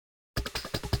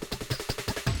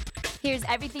Here's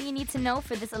everything you need to know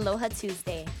for this Aloha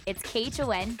Tuesday. It's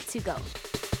KHON to go.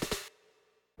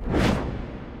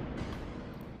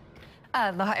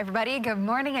 Aloha, everybody. Good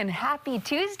morning and happy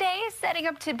Tuesday. Setting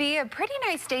up to be a pretty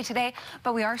nice day today,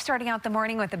 but we are starting out the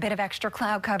morning with a bit of extra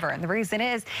cloud cover. And the reason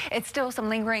is it's still some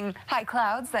lingering high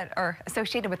clouds that are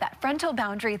associated with that frontal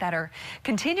boundary that are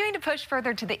continuing to push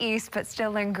further to the east, but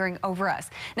still lingering over us.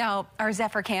 Now, our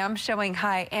Zephyr cam showing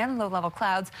high and low level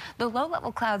clouds. The low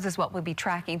level clouds is what we'll be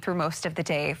tracking through most of the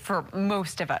day for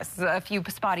most of us. A few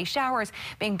spotty showers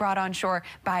being brought on shore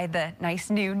by the nice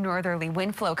new northerly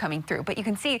wind flow coming through. But you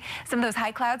can see some of those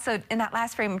high clouds. So in that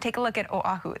last frame, take a look at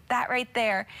Oahu. That right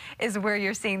there is where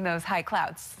you're seeing those high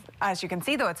clouds. As you can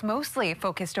see, though, it's mostly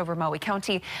focused over Maui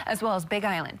County as well as Big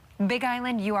Island. Big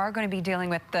Island, you are going to be dealing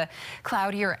with the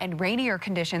cloudier and rainier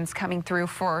conditions coming through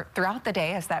throughout the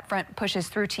day as that front pushes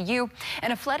through to you.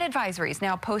 And a flood advisory is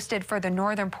now posted for the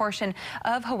northern portion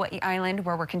of Hawaii Island,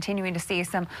 where we're continuing to see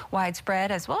some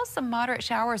widespread as well as some moderate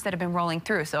showers that have been rolling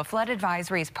through. So a flood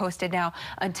advisory is posted now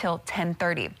until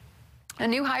 10:30. A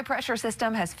new high pressure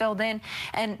system has filled in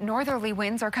and northerly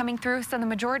winds are coming through. So the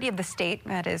majority of the state,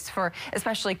 that is for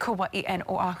especially Kauai and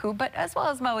Oahu, but as well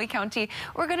as Maui County,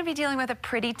 we're going to be dealing with a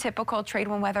pretty typical trade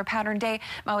wind weather pattern day.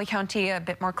 Maui County, a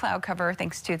bit more cloud cover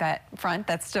thanks to that front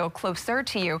that's still closer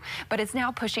to you, but it's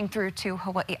now pushing through to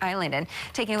Hawaii Island. And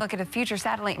taking a look at a future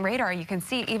satellite and radar, you can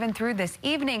see even through this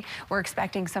evening, we're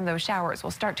expecting some of those showers will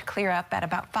start to clear up at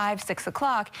about 5, 6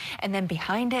 o'clock. And then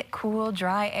behind it, cool,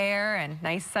 dry air and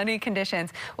nice sunny conditions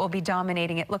will be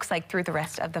dominating, it looks like, through the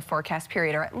rest of the forecast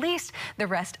period, or at least the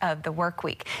rest of the work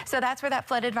week. So that's where that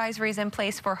flood advisory is in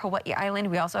place for Hawaii Island.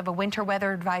 We also have a winter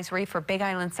weather advisory for Big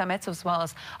Island summits as well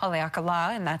as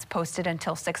Haleakala, and that's posted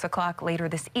until 6 o'clock later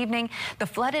this evening. The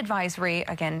flood advisory,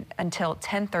 again, until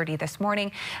 10:30 this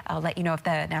morning. I'll let you know if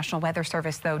the National Weather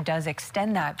Service, though, does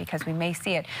extend that, because we may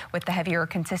see it with the heavier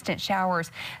consistent showers.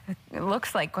 It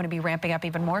looks like going to be ramping up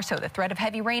even more so. The threat of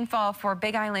heavy rainfall for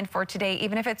Big Island for today,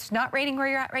 even if it's not raining where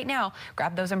you're at right now,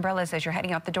 grab those umbrellas as you're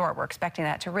heading out the door. We're expecting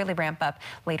that to really ramp up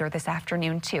later this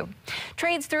afternoon too.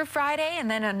 Trades through Friday, and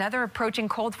then another approaching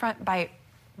cold front by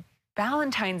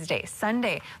Valentine's Day.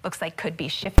 Sunday looks like could be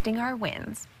shifting our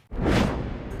winds.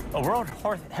 A World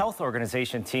Health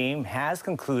Organization team has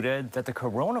concluded that the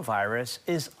coronavirus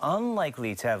is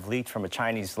unlikely to have leaked from a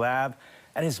Chinese lab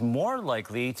and is more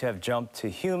likely to have jumped to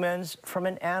humans from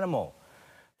an animal.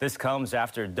 This comes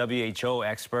after WHO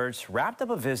experts wrapped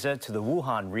up a visit to the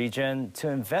Wuhan region to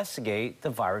investigate the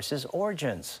virus's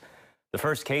origins. The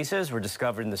first cases were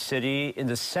discovered in the city in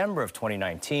December of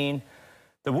 2019.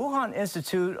 The Wuhan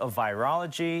Institute of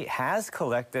Virology has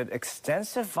collected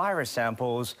extensive virus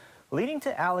samples, leading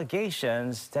to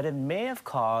allegations that it may have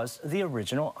caused the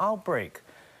original outbreak.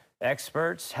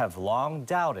 Experts have long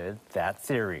doubted that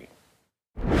theory.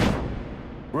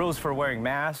 Rules for wearing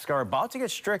masks are about to get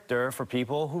stricter for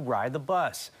people who ride the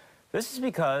bus. This is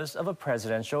because of a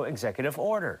presidential executive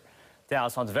order.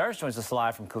 Dallas Ontiveros joins us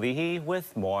live from Kalihi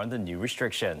with more on the new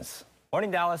restrictions.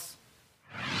 Morning, Dallas.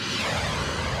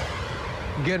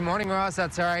 Good morning, Ross.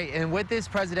 That's all right. And with this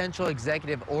presidential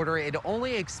executive order, it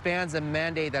only expands a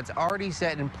mandate that's already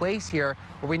set in place here,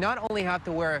 where we not only have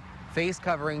to wear face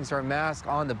coverings or masks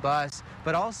on the bus,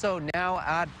 but also now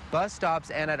at bus stops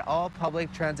and at all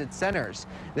public transit centers.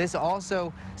 This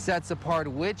also sets apart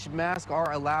which masks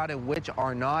are allowed and which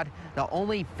are not. Now,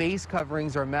 only face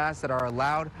coverings or masks that are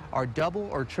allowed are double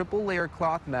or triple layer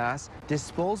cloth masks,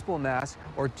 disposable masks,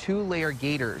 or 2-layer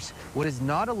gaiters. What is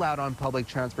not allowed on public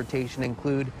transportation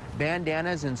include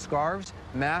bandanas and scarves,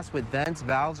 masks with vents,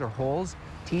 valves, or holes,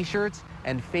 t-shirts,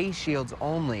 and face shields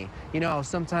only. You know,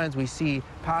 sometimes we see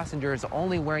passengers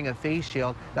only wearing a face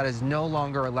shield. That is no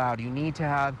longer allowed. You need to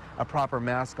have a proper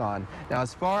mask on. Now,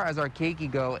 as far as our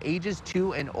keiki go, ages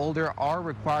 2 and older are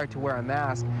required to wear a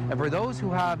mask. And for those who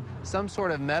have some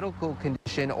sort of medical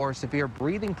condition or severe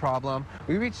breathing problem,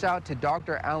 we reached out to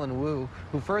Dr. Alan Wu,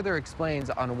 who further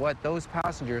explains on what those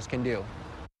passengers can do.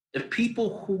 If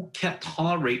people who can't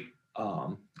tolerate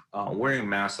wearing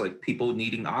masks, like people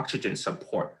needing oxygen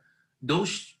support,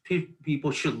 those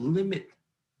people should limit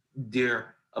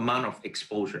their amount of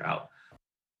exposure out.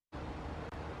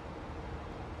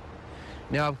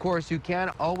 Now, of course, you can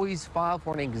always file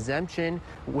for an exemption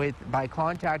by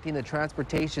contacting the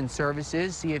transportation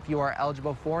services. See if you are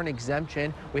eligible for an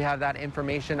exemption. We have that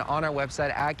information on our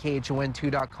website at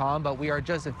khon2.com, but we are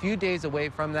just a few days away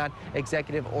from that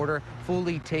executive order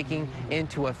fully taking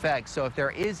into effect. So if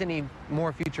there is any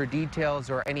more future details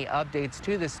or any updates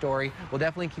to this story, we'll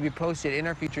definitely keep you posted in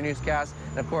our future newscasts.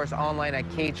 And of course, online at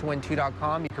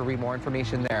khon2.com, you can read more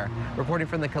information there. Reporting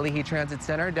from the Kalihi Transit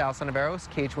Center, Dallas Ontiveros,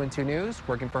 KHON2 News,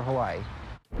 working for Hawaii.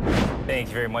 Thank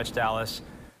you very much, Dallas.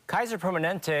 Kaiser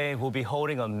Permanente will be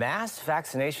holding a mass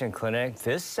vaccination clinic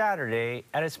this Saturday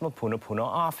at its Mapunapuna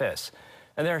office.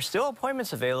 And there are still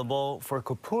appointments available for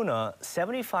Kupuna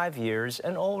 75 years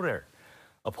and older.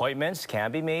 Appointments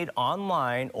can be made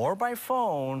online or by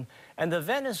phone, and the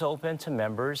event is open to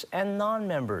members and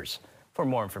non-members. For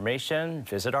more information,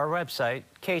 visit our website,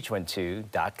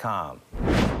 KHON2.com.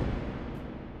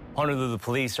 Honolulu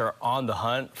police are on the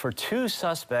hunt for two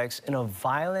suspects in a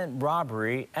violent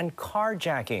robbery and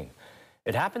carjacking.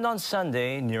 It happened on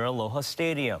Sunday near Aloha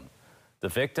Stadium. The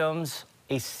victims,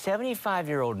 a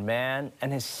 75-year-old man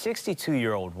and his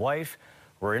 62-year-old wife,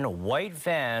 were in a white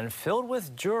van filled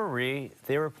with jewelry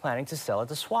they were planning to sell at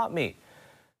the swap meet.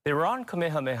 They were on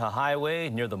Kamehameha Highway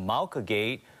near the Mauka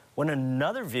Gate when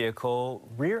another vehicle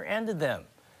rear-ended them.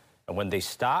 And when they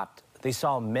stopped, they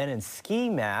saw men in ski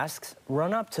masks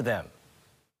run up to them.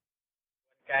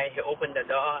 One guy, he opened the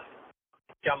door,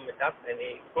 jumped up, and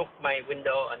he broke my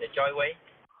window on the joyway,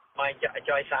 my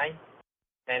joy sign.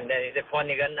 And then they point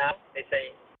the gun out. They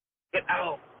say, "Get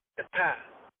out the car.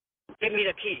 Give me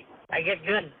the key. I get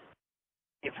gun."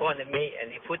 He pointed at me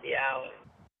and he put it out.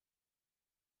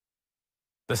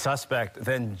 The suspect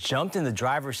then jumped in the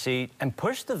driver's seat and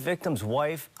pushed the victim's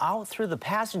wife out through the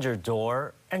passenger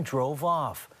door and drove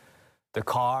off. The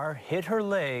car hit her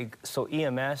leg, so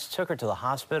EMS took her to the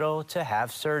hospital to have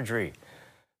surgery.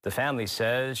 The family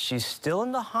says she's still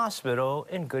in the hospital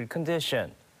in good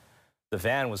condition. The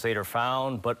van was later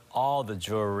found, but all the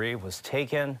jewelry was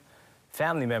taken.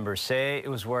 Family members say it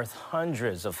was worth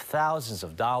hundreds of thousands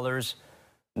of dollars.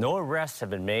 No arrests have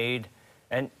been made,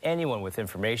 and anyone with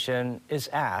information is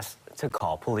asked to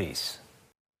call police.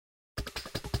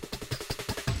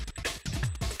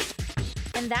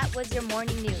 And that was your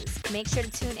morning news. Make sure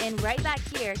to tune in right back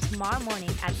here tomorrow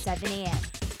morning at 7 a.m.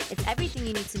 It's everything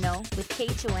you need to know with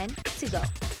KHON to go.